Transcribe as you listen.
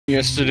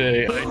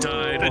Yesterday, I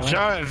died a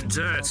jar of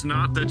dirt,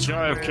 not the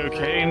jar of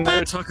cocaine.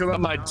 They're talking about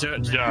my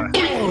dirt jar.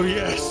 Oh,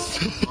 yes.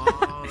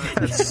 Oh,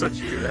 that's such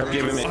a good.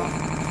 Give him it.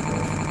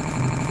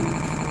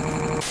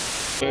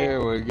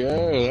 There we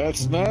go.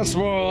 That's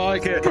more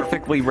like it.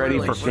 Perfectly ready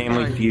for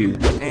Family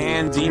Feud.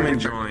 And Demon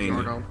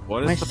joined.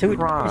 What is the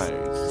prize?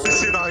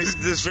 Listen, this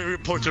is very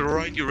important,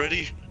 alright? You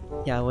ready?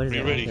 Yeah, what is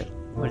it? Ready?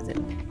 What is it?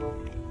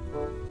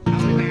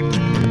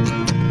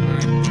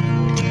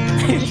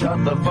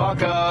 Shut the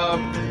fuck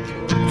up.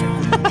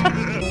 Wait,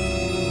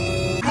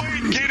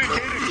 Kaden,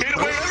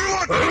 wait,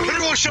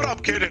 everyone, shut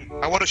up, Kaden.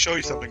 I want to show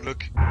you something,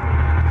 look.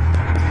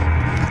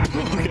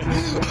 Okay.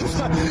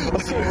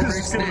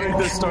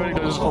 This starting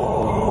to just...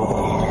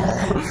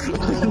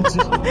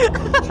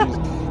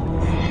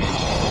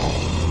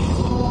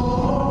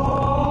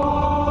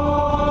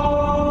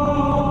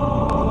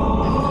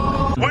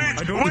 Wait,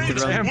 I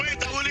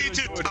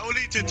will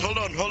eat it. Hold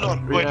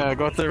on. Wait. Yeah, I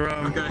got the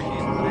rum. Okay.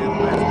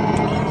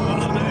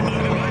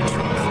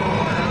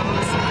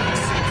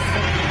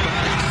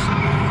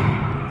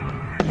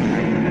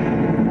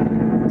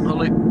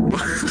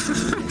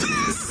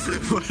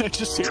 What I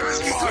just hear?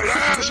 That's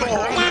my asshole!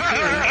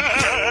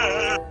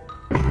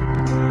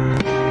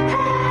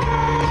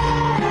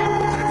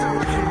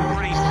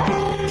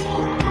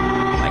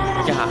 My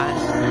God.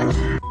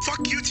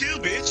 Fuck you too,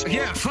 bitch!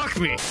 Yeah, fuck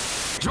me!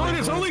 Join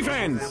his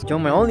OnlyFans!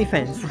 Join my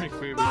OnlyFans.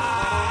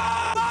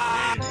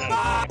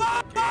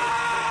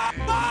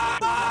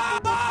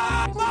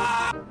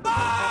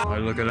 Oh,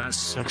 look at that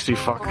sexy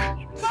fuck.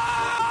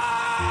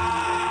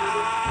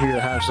 Here,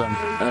 have some.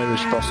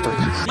 Irish bastard.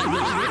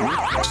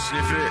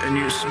 Sniff it and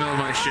you smell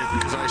my shit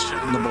because I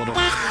shit in the bottle.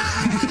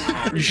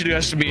 You should have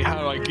asked me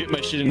how I get my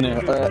shit in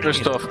there.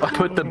 First off, I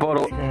put the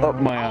bottle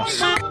up my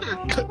ass.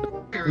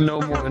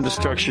 No more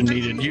instruction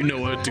needed. You know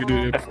what to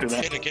do after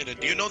that. Kaden,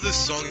 do you know this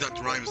song that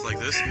rhymes like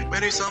this?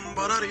 Many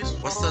somebodies.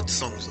 What's that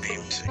song's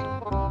name?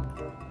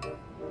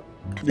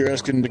 You're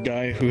asking the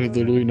guy who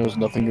literally knows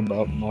nothing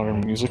about modern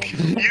music.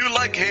 You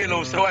like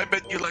Halo, so I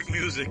bet you like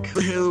music.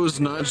 Halo is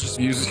not just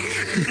music.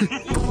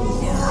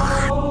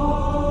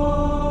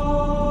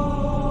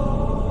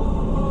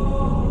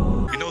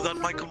 You know that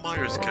Michael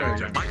Myers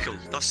character? Michael,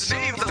 that's the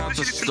name.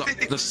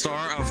 The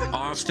star of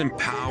Austin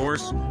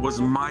Powers was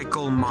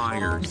Michael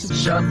Myers.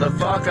 Shut the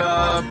fuck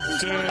up!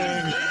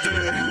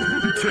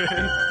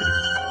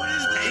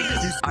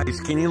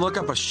 Ice, can you look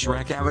up a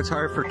Shrek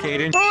avatar for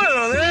Kaden?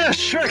 Oh, there's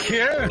Shrek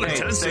here!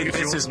 Hey, say,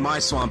 this is my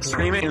swamp.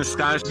 Scream it in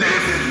Scottish.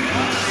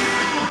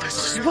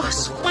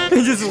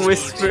 He just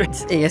whispered.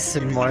 It's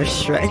ASMR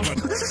Shrek.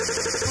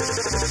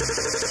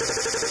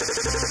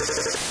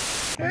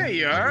 Hey,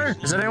 you are.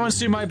 Does anyone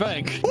see my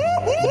bank?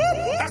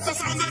 That's the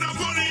sound of the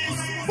police!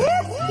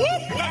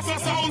 That's the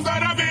sound of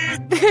the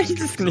beast! He's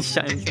just gonna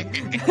shine.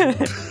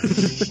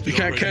 You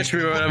can't catch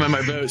me when I'm in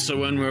my boat, so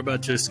when we're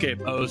about to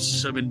escape, I'll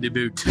summon the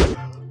boot.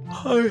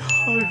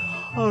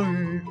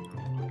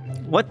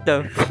 What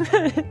the?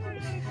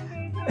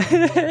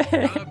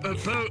 A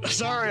boat.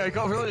 Sorry, I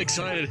got really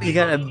excited. You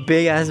got a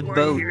big ass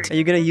boat. Are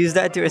you gonna use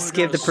that to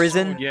escape the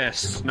prison?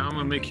 Yes. Now I'm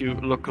gonna make you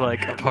look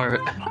like a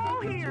pirate.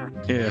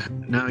 Yeah.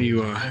 Now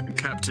you are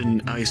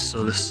Captain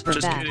IceSouless.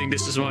 Just kidding.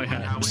 This is my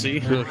hat.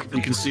 See? Look.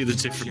 You can see the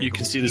different. You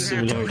can see the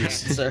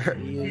similarities. Sir.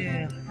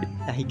 Yeah,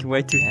 he can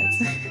wear two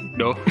hats.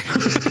 No.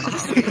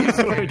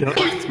 I don't.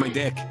 It's my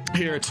dick.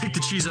 Here, take the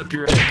cheese up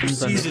your head. I'm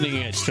seasoning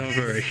it. Don't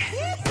worry.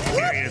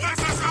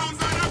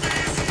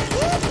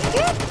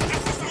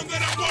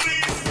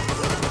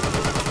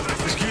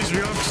 Excuse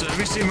me, officer. Have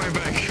you seen my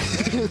back?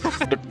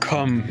 The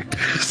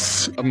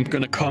compass. I'm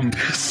gonna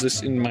compass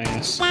this in my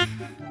ass.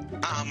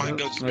 Ah, my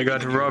God. I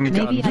got a rum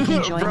gun. Maybe I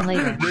can join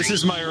later. This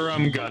is my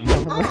rum gun.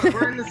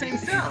 We're in the same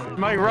cell.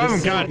 My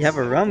rum gun. You have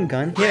a rum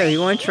gun? Here,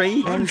 you want to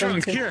try? I'm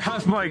drunk. Here,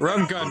 have my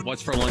rum gun.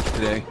 What's for lunch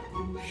today?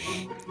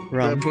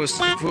 Rum. Jeez.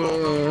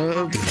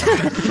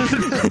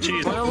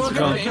 Well, look,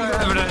 I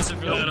have an answer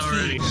for that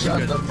already.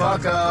 Shut the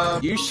fuck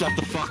up. You shut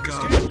the fuck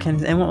up.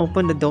 Can anyone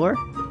open the door?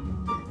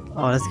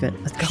 Oh, that's good.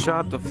 Let's go.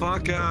 Shut the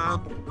fuck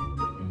up.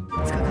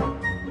 Let's go.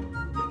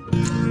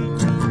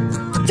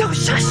 Yo,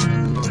 shush!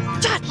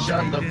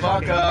 Shut the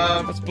fuck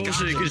up. That's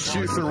bullshit. You can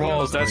shoot through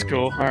walls. That's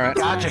cool. Alright.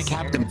 Gotcha,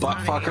 Captain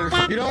Buttfucker.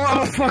 You know what? I'm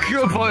gonna fuck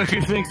you up if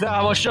you think that.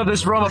 I'm gonna shove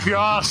this rum up your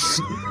ass.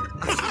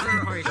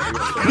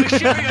 Make sure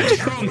you're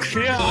drunk.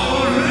 Yeah.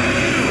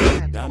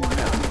 No!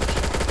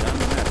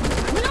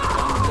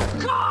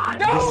 God!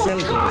 No!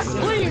 God,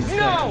 please,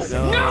 no!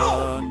 No!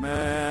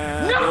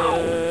 No!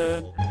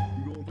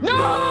 No!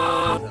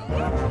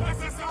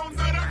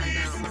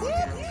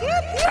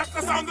 That's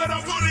the sound of the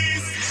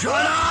police! Shut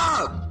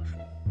up!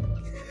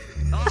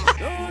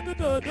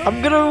 I'm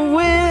gonna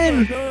win!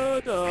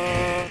 No!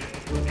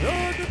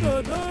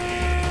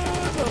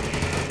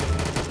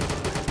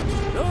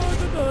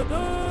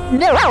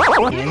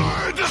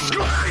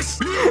 Disgrace!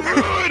 You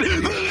ruined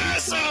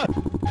Vanessa!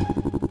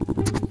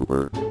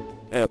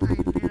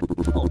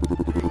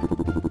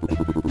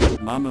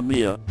 Mamma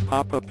mia,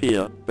 Papa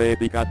Pia,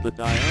 baby got the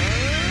diarrhea.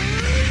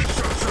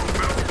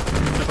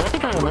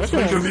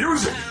 The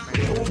music!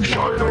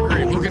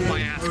 Look at my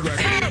ass.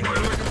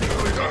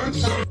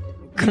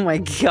 Oh my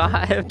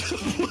god.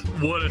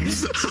 What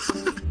is?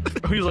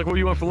 He's like, what do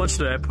you want for lunch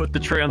today? I put the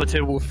tray on the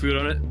table with food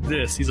on it.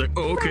 This. He's like,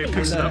 oh, okay,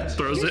 picks it up,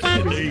 throws it.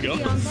 There you go.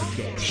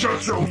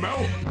 Shut your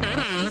mouth!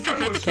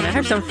 Can I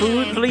have some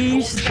food,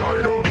 please?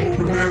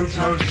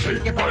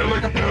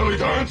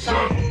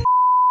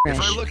 If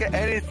I look at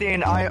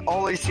anything, I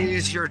always see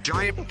is your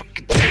giant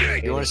fucking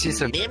dick. You wanna see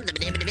some?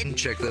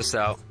 Check this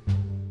out.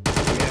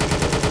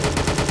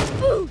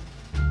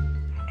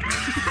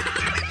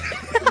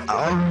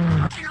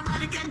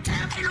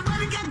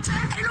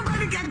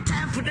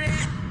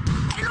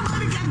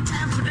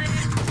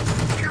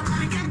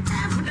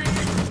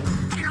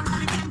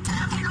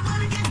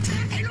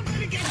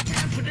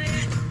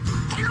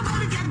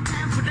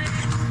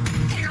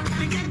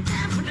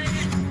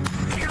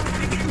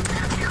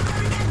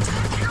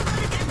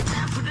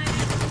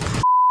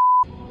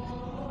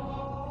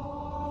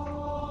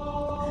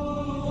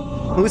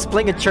 Who's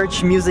playing a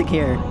church music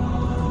here?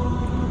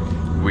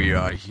 We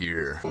are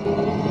here. Do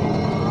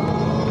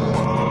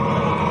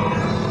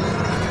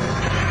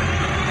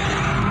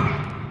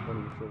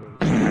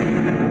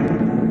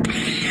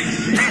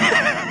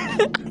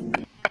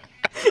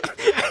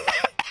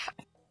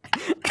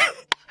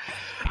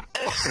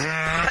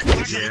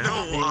you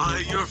know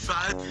why you're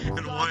fat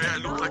and why I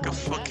look like a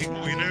fucking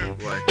wiener?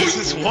 What? This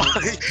is why.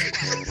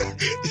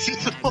 This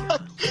is why.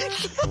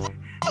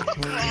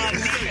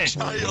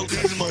 Child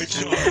is my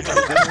child.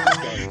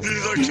 This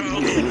is our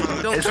child.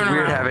 It's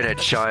weird having a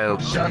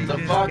child. Shut the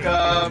fuck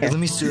up. Let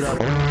me suit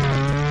up.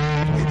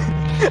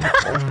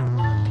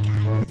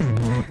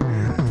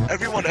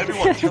 Everyone,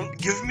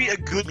 give me a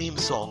good meme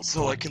song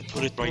so I can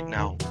put it right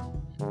now.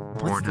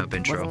 Pornhub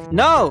intro.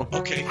 No!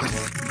 Okay.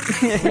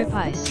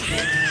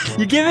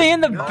 You're giving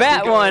him the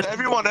bat one.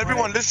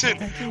 Everyone, listen.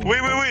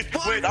 Wait,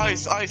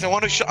 Ice, I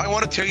want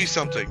to tell you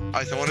something.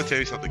 Ice, I want to tell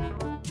you something.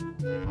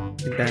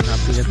 You better not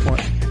be the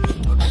point.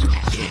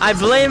 I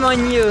blame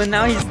on you.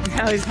 Now he's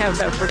have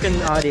that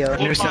freaking audio.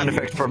 New sound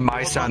effect for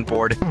my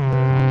soundboard.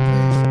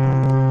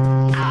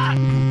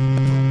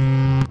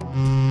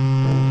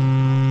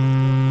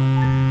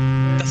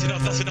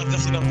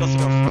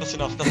 That's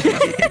enough.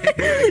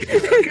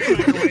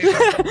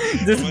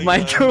 This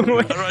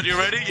microwave. Alright, you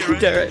ready?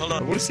 Hold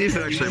on. We'll see if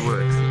it actually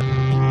works.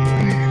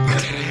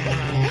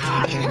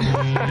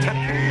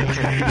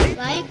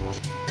 Like,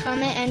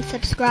 comment, and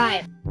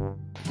subscribe.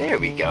 There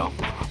we go.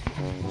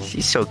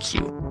 She's so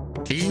cute.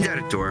 Isn't that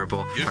adorable?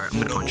 Alright,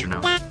 I'm gonna punch her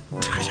now.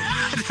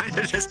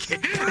 Just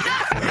kidding.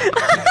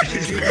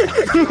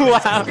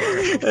 Wow.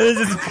 This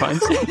is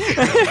punch.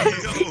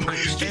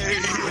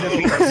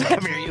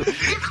 Come here, you.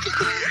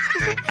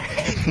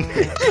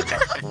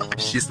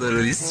 She's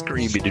literally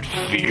screaming in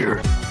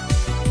fear.